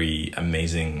a very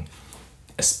amazing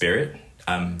spirit.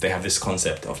 They have this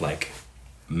concept of like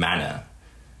mana.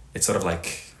 It's sort of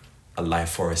like a life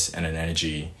force and an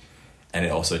energy, and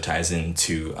it also ties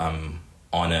into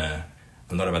honor,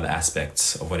 a lot of other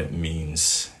aspects of what it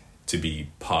means to be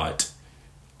part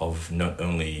of not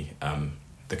only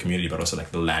the community, but also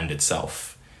like the land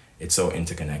itself. It's so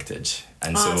interconnected.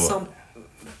 And so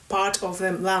part of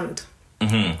the land.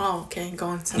 Mm-hmm. Oh, okay, go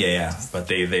on. Yeah. But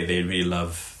they really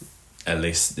love, at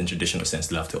least in traditional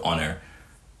sense, love to honor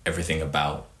everything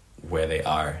about where they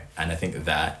are. And I think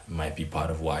that might be part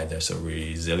of why they're so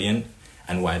resilient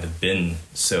and why they've been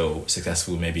so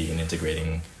successful maybe in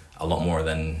integrating a lot more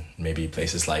than maybe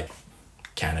places like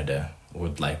Canada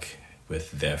would, like with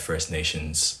their First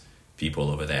Nations people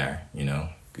over there, you know.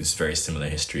 It's very similar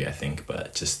history, I think,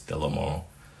 but just a lot more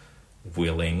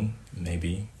willing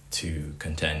maybe to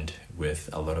contend with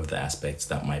a lot of the aspects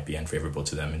that might be unfavorable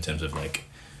to them in terms of like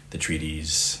the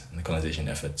treaties and the colonization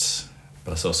efforts.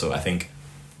 But it's also, I think,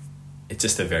 it's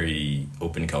just a very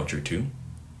open culture too.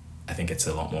 I think it's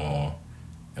a lot more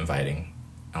inviting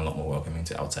and a lot more welcoming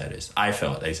to outsiders. I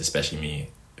felt, at least especially me,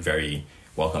 very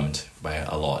welcomed by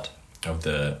a lot of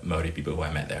the Maori people who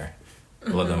I met there.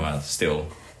 A lot of them are still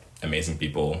amazing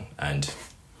people, and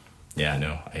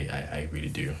I really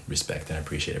do respect and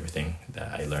appreciate everything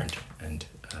that I learned and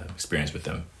experienced with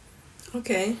them.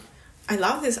 Okay. I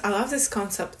love this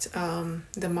concept,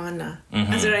 the mana.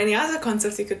 Is there any other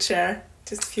concepts you could share?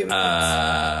 Just a few minutes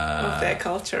of their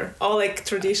culture, or like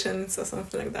traditions or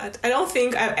something like that. I don't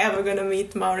think I'm ever gonna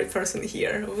meet Maori person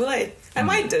here. Will I? I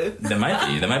might do. There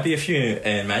might be a few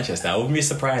in Manchester. I wouldn't be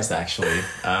surprised actually.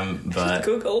 But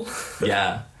Google.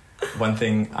 Yeah, one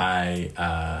thing I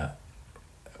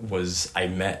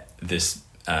met this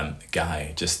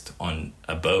guy just on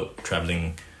a boat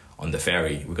traveling on the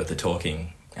ferry. We got to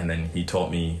talking, and then he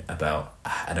taught me about,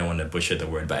 I don't want to butcher the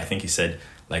word, but I think he said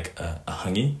like a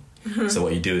hangi. Mm-hmm. So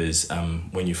what you do is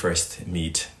when you first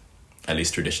meet, at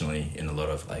least traditionally in a lot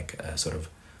of like sort of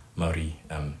Maori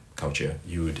culture,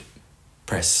 you would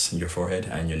press your forehead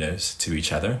and your nose to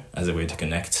each other as a way to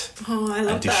connect. Oh, I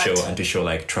love that. And to show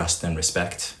like trust and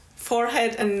respect.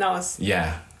 Forehead and nose.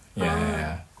 Yeah.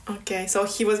 Okay, so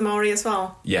he was Maori as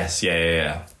well? Yes,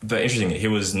 yeah. But interesting, he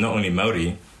was not only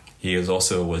Maori, he was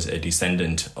a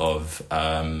descendant of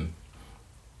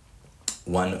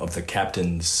one of the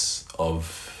captains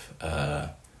of a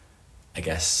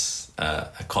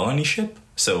colony ship.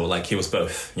 So like he was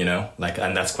both, you know, like,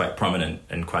 and that's quite prominent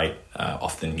and quite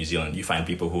often in New Zealand. You find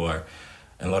people who are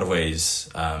in a lot of ways,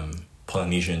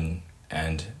 Polynesian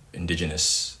and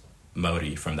indigenous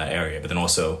Maori from that area, but then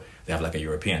also they have like a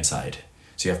European side.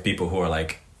 So you have people who are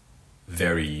like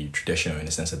very traditional in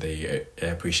the sense that they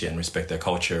appreciate and respect their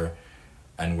culture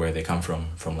and where they come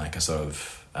from like a sort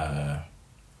of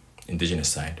indigenous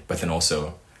side. But then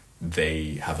also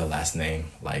they have a last name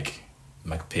like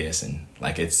McPherson.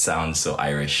 Like it sounds so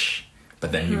Irish,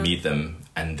 but then you meet them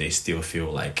and they still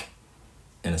feel like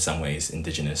in some ways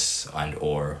indigenous and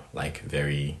or like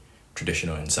very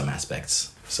traditional in some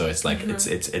aspects. So it's like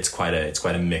it's quite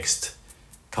a mixed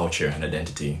culture and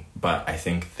identity, but I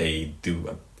think they do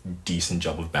a decent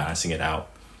job of balancing it out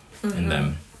in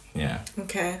them. Yeah.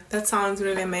 Okay, that sounds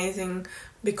really amazing,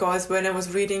 because when I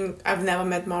was reading, I've never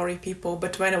met Maori people,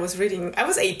 but when I was reading, I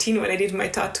was 18 when I did my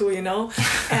tattoo, you know,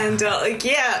 and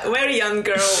very young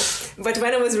girl. But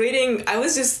when I was reading, I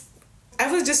was just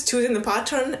choosing the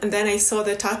pattern, and then I saw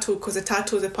the tattoo, because the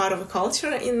tattoo is a part of a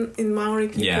culture in Maori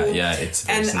people. Yeah, it's a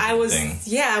very simple thing.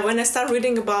 When I started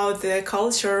reading about the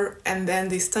culture and then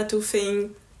this tattoo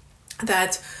thing,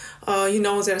 that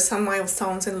there are some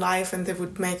milestones in life and they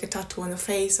would make a tattoo on the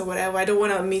face or whatever. I don't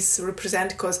want to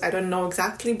misrepresent because I don't know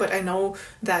exactly, but I know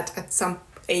that at some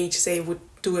age they would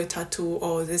do a tattoo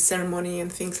or the ceremony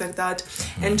and things like that.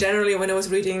 And generally when I was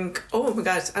reading, oh my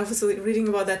God, I was reading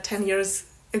about that 10 years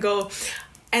ago.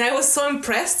 And I was so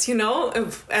impressed,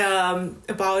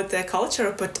 about the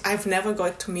culture, but I've never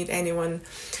got to meet anyone.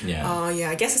 Yeah.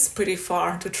 I guess it's pretty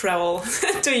far to travel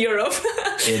to Europe.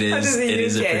 It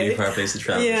is a pretty far place to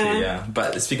travel to, yeah.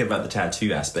 But speaking about the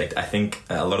tattoo aspect, I think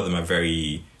a lot of them are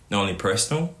very, not only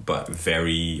personal, but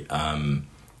very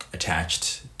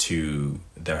attached to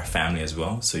their family as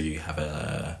well. So you have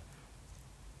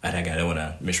I don't want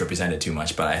to misrepresent it too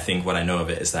much, but I think what I know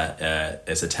of it is that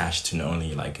it's attached to not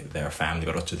only like their family,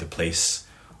 but also to the place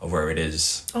of where it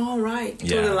is. Oh, right.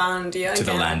 Yeah. To the land, yeah. To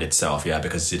the land itself, yeah,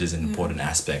 because it is an important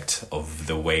aspect of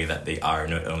the way that they are,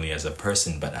 not only as a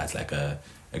person, but as like a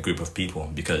group of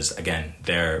people. Because, again,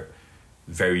 they're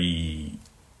very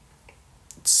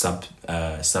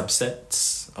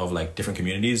subsets of like different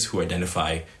communities who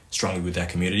identify strongly with their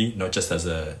community, not just as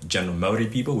a general Maori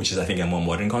people, which is, I think, a more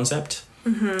modern concept.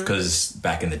 Because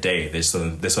back in the day, they saw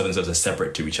themselves as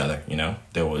separate to each other, you know?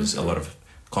 There was a lot of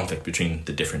conflict between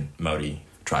the different Maori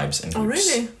tribes and groups.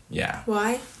 Oh, really? Yeah.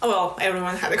 Why? Oh, well,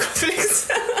 everyone had a conflict.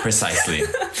 Precisely.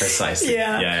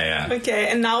 Yeah. Okay,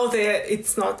 and now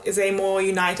it's a more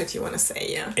united, you want to say,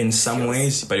 yeah? In some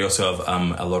ways, but you also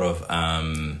have a lot of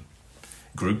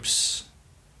groups,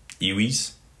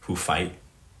 iwis, who fight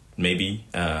maybe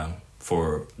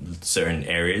for certain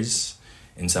areas.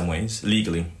 In some ways,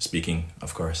 legally speaking,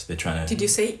 of course, they're trying to... Did you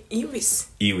say iwis?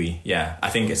 Iwi, yeah. I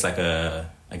think it's like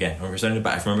again, I'm representing it,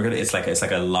 but if I remember it's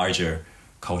like a larger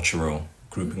cultural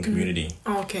group and community.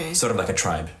 Okay. Sort of like a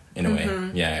tribe, in a way.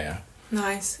 Yeah.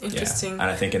 Nice, interesting. Yeah. And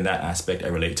I think in that aspect, I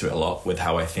relate to it a lot with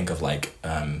how I think of like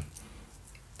the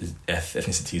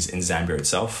ethnicities in Zambia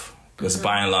itself. Because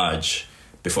by and large,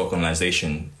 before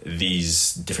colonization,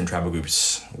 these different tribal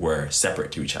groups were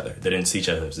separate to each other. They didn't see each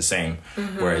other as the same.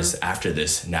 Whereas after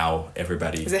this, now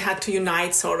everybody... They had to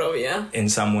unite, sort of, yeah? In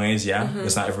some ways, yeah.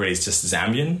 Because not everybody's just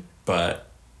Zambian, but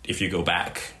if you go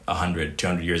back 100,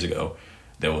 200 years ago,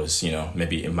 there was,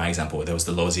 maybe in my example, there was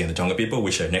the Lozi and the Tonga people,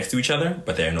 which are next to each other,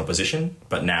 but they're in opposition.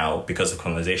 But now, because of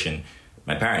colonization,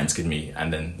 my parents could meet,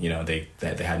 and then, they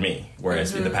had me.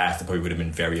 Whereas in the past, it probably would have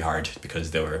been very hard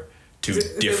because there were two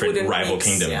different rival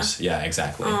kingdoms. Yeah,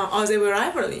 exactly. They were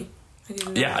rivalry. I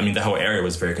didn't know. Yeah, I mean, the whole area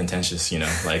was very contentious,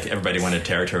 like everybody wanted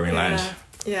territory and land.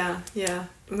 Yeah.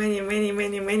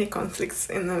 Many conflicts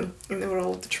in the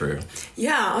world. True.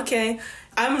 Yeah, okay.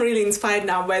 I'm really inspired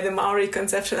now by the Maori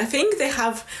conception. I think they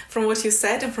have, from what you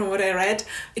said and from what I read,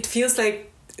 it feels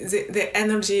like the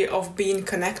energy of being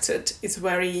connected is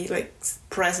very like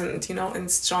present, and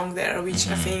strong there, which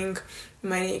I think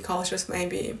many cultures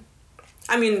maybe...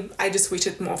 I mean, I just wish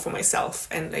it more for myself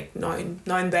and like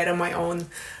knowing better my own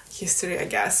history, I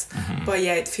guess. But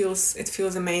yeah, it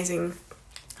feels amazing.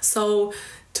 So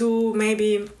to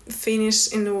maybe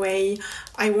finish in a way,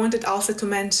 I wanted also to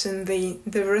mention the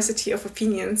diversity of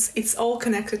opinions. It's all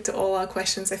connected to all our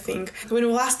questions, I think. When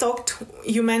we last talked,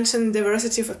 you mentioned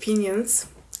diversity of opinions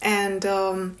and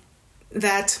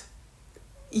that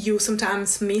you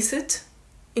sometimes miss it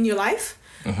in your life.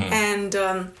 And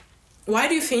why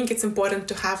do you think it's important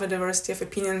to have a diversity of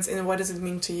opinions, and what does it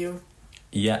mean to you?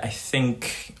 Yeah, I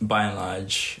think by and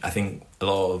large, a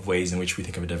lot of ways in which we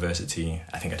think of diversity,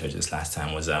 I think I told you this last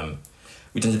time, was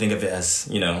we tend to think of it as,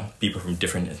 people from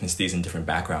different ethnicities and different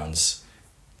backgrounds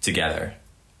together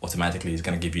automatically is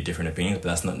going to give you different opinions, but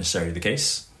that's not necessarily the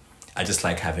case. I just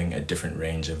like having a different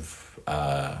range of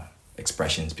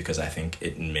expressions, because I think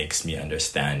it makes me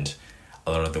understand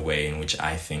a lot of the way in which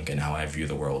I think and how I view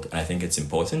the world. And I think it's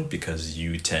important because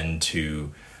you tend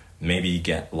to maybe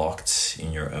get locked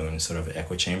in your own sort of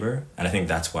echo chamber. And I think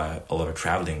that's why a lot of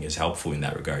traveling is helpful in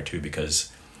that regard too,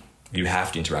 because you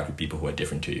have to interact with people who are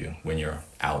different to you when you're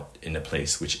out in a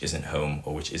place which isn't home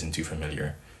or which isn't too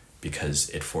familiar, because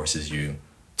it forces you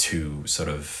to sort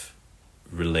of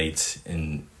relate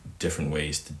in different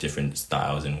ways to different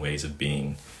styles and ways of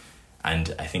being.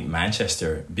 And I think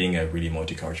Manchester, being a really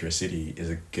multicultural city, is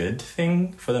a good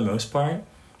thing for the most part.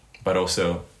 But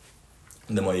also,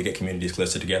 the more you get communities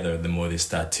closer together, the more they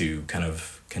start to kind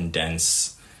of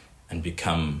condense and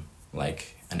become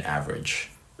like an average.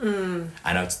 And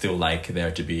I'd still like there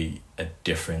to be a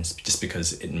difference, just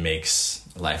because it makes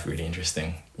life really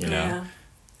interesting, you know? Yeah.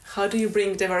 How do you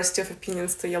bring diversity of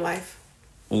opinions to your life?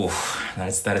 Oh,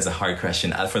 that is a hard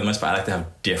question. For the most part, I like to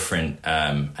have different,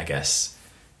 I guess,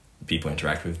 people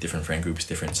interact with, different friend groups,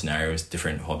 different scenarios,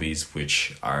 different hobbies,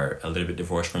 which are a little bit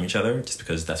divorced from each other, just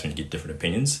because that's when you get different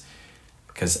opinions.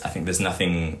 Because I think there's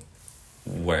nothing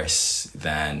worse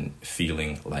than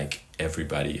feeling like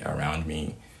everybody around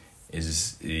me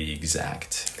is the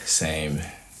exact same,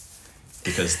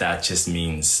 because that just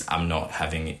means I'm not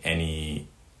having any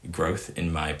growth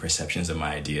in my perceptions of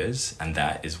my ideas, and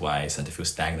that is why I start to feel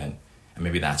stagnant. And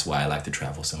maybe that's why I like to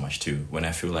travel so much too. When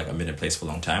I feel like I'm in a place for a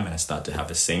long time and I start to have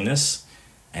the sameness,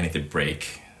 I need to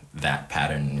break that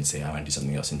pattern and say I want to do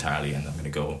something else entirely, and I'm going to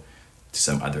go to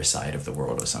some other side of the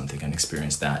world or something and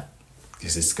experience that,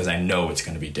 because I know it's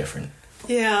going to be different.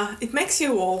 Yeah, it makes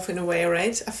you evolve in a way,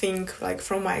 right? I think, like,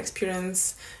 from my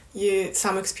experience,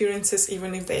 some experiences,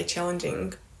 even if they're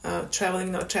challenging,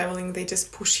 traveling, not traveling, they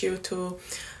just push you to,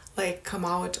 like, come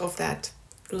out of that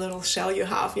little shell you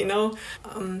have, you know?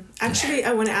 Actually,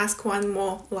 I want to ask one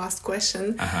more last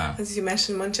question. As you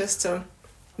mentioned Manchester,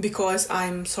 because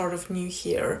I'm sort of new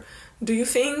here. Do you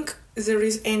think there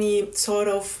is any sort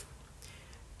of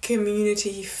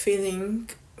community feeling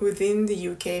within the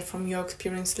UK from your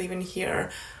experience living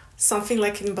here? Something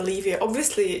like in Bolivia.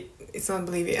 Obviously, it's not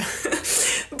Bolivia.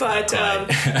 But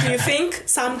do you think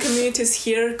some communities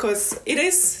here, because it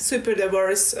is super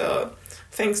diverse,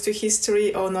 thanks to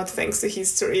history or not thanks to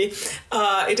history,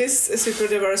 it is a super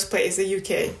diverse place, the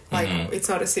UK. Like, it's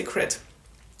not a secret.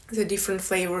 The different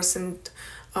flavors and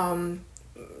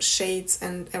shades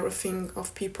and everything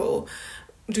of people.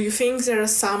 Do you think there are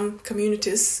some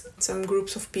communities, some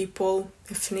groups of people,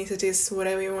 ethnicities,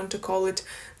 whatever you want to call it,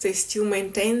 they still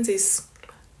maintain this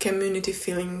community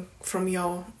feeling from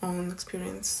your own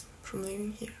experience from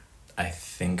living here? I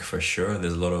think for sure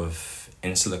there's a lot of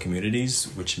insular communities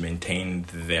which maintain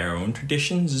their own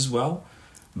traditions as well.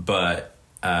 But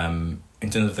in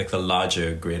terms of like the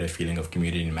larger, greater feeling of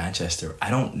community in Manchester, I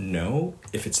don't know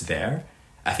if it's there.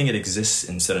 I think it exists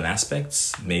in certain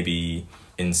aspects, maybe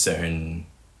in certain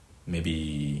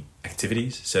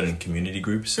activities, certain community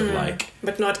groups of like...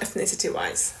 But not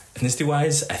ethnicity-wise.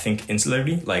 Ethnicity-wise, I think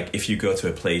insularly, like if you go to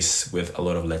a place with a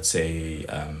lot of, let's say,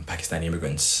 Pakistani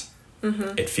immigrants,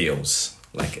 it feels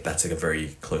like that's like a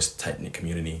very close, tight-knit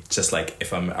community. Just like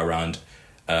if I'm around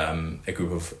a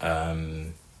group of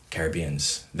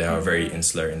Caribbeans, they are very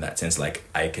insular in that sense. Like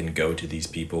I can go to these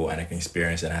people and I can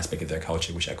experience an aspect of their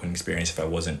culture which I couldn't experience if I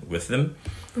wasn't with them.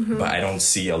 But I don't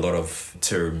see a lot of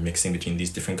mixing between these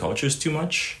different cultures too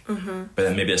much. But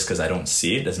then maybe it's because I don't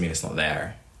see it, doesn't mean it's not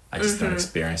there. I just don't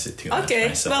experience it too much. Okay,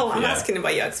 myself. well, I'm asking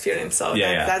about your experience, so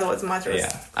that what matters.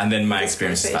 Yeah, and then my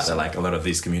experience is that like a lot of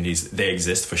these communities, they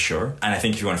exist for sure. And I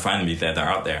think if you want to find them, they're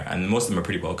out there. And most of them are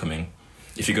pretty welcoming.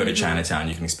 If you go to Chinatown,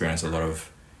 you can experience a lot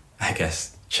of, I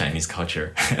guess, Chinese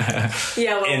culture.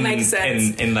 Yeah, well, it makes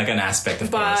sense. In like an aspect of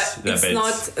course. But it's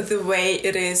not the way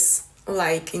it is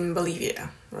like in Bolivia,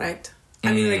 right?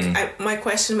 I mean, like, my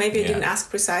question, maybe I didn't ask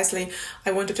precisely.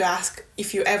 I wanted to ask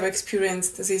if you ever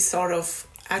experienced this sort of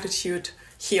attitude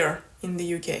here in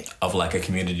the UK. Of like a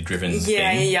community-driven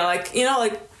thing? Yeah, like, you know,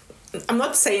 like, I'm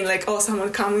not saying like, oh,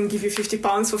 someone come and give you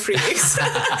 £50 for 3 weeks.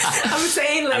 I'm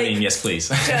saying like... I mean, yes, please.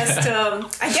 Just,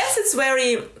 I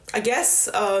guess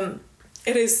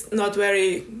it is not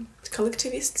very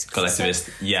collectivist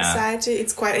society.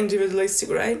 It's quite individualistic,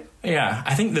 right? Yeah,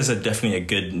 I think there's definitely a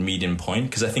good medium point,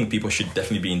 because I think people should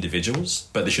definitely be individuals,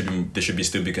 but they should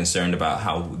still be concerned about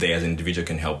how they as an individual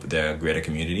can help their greater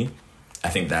community. I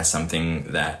think that's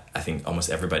something that I think almost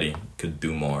everybody could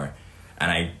do more.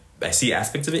 And I see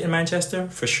aspects of it in Manchester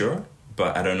for sure,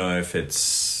 but I don't know if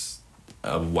it's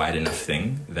a wide enough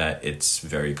thing that it's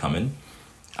very common.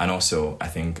 And also, I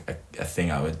think a thing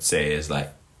I would say is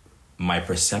like, my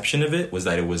perception of it was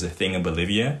that it was a thing in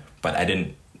Bolivia, but I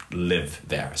didn't live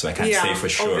there, so I can't say for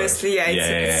sure. Obviously,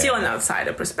 it's still an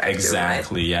outsider perspective.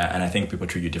 Exactly, right? Yeah. And I think people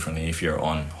treat you differently if you're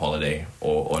on holiday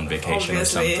or on vacation or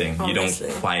something. You don't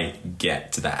quite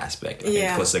get to that aspect. I think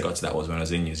the closest I got to that was when I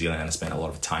was in New Zealand and I spent a lot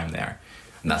of time there.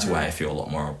 And that's why I feel a lot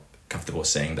more comfortable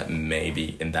saying that maybe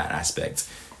in that aspect,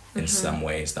 in some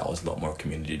ways, that was a lot more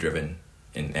community driven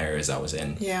in areas I was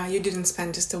in. Yeah, you didn't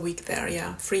spend just a week there.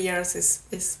 3 years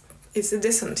is a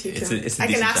decent. I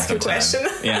can ask you a question.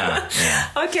 Yeah.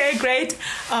 Okay, great.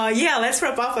 Let's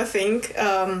wrap up. I think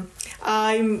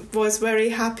I am very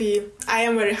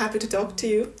happy to talk to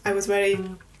you. I was very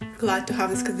glad to have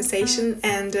this conversation,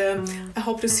 and I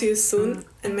hope to see you soon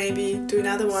and maybe do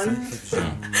another one.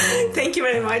 Thank you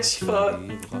very much for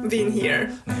being here.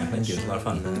 Yeah, thank you. It was a lot of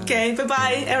fun. Okay,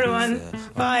 bye-bye, everyone.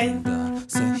 Bye.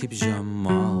 صاحب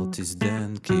جمال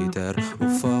تزدان كيدار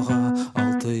وفاغا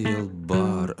 6 يل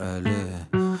بار عليه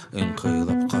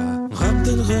انقلب قا عبد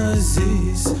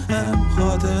الغزيز ام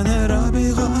خاتن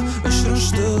ربيغا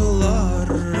اشرش دولار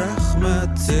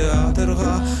رحمة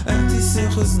تياترغا انتي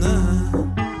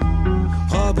سيخزنا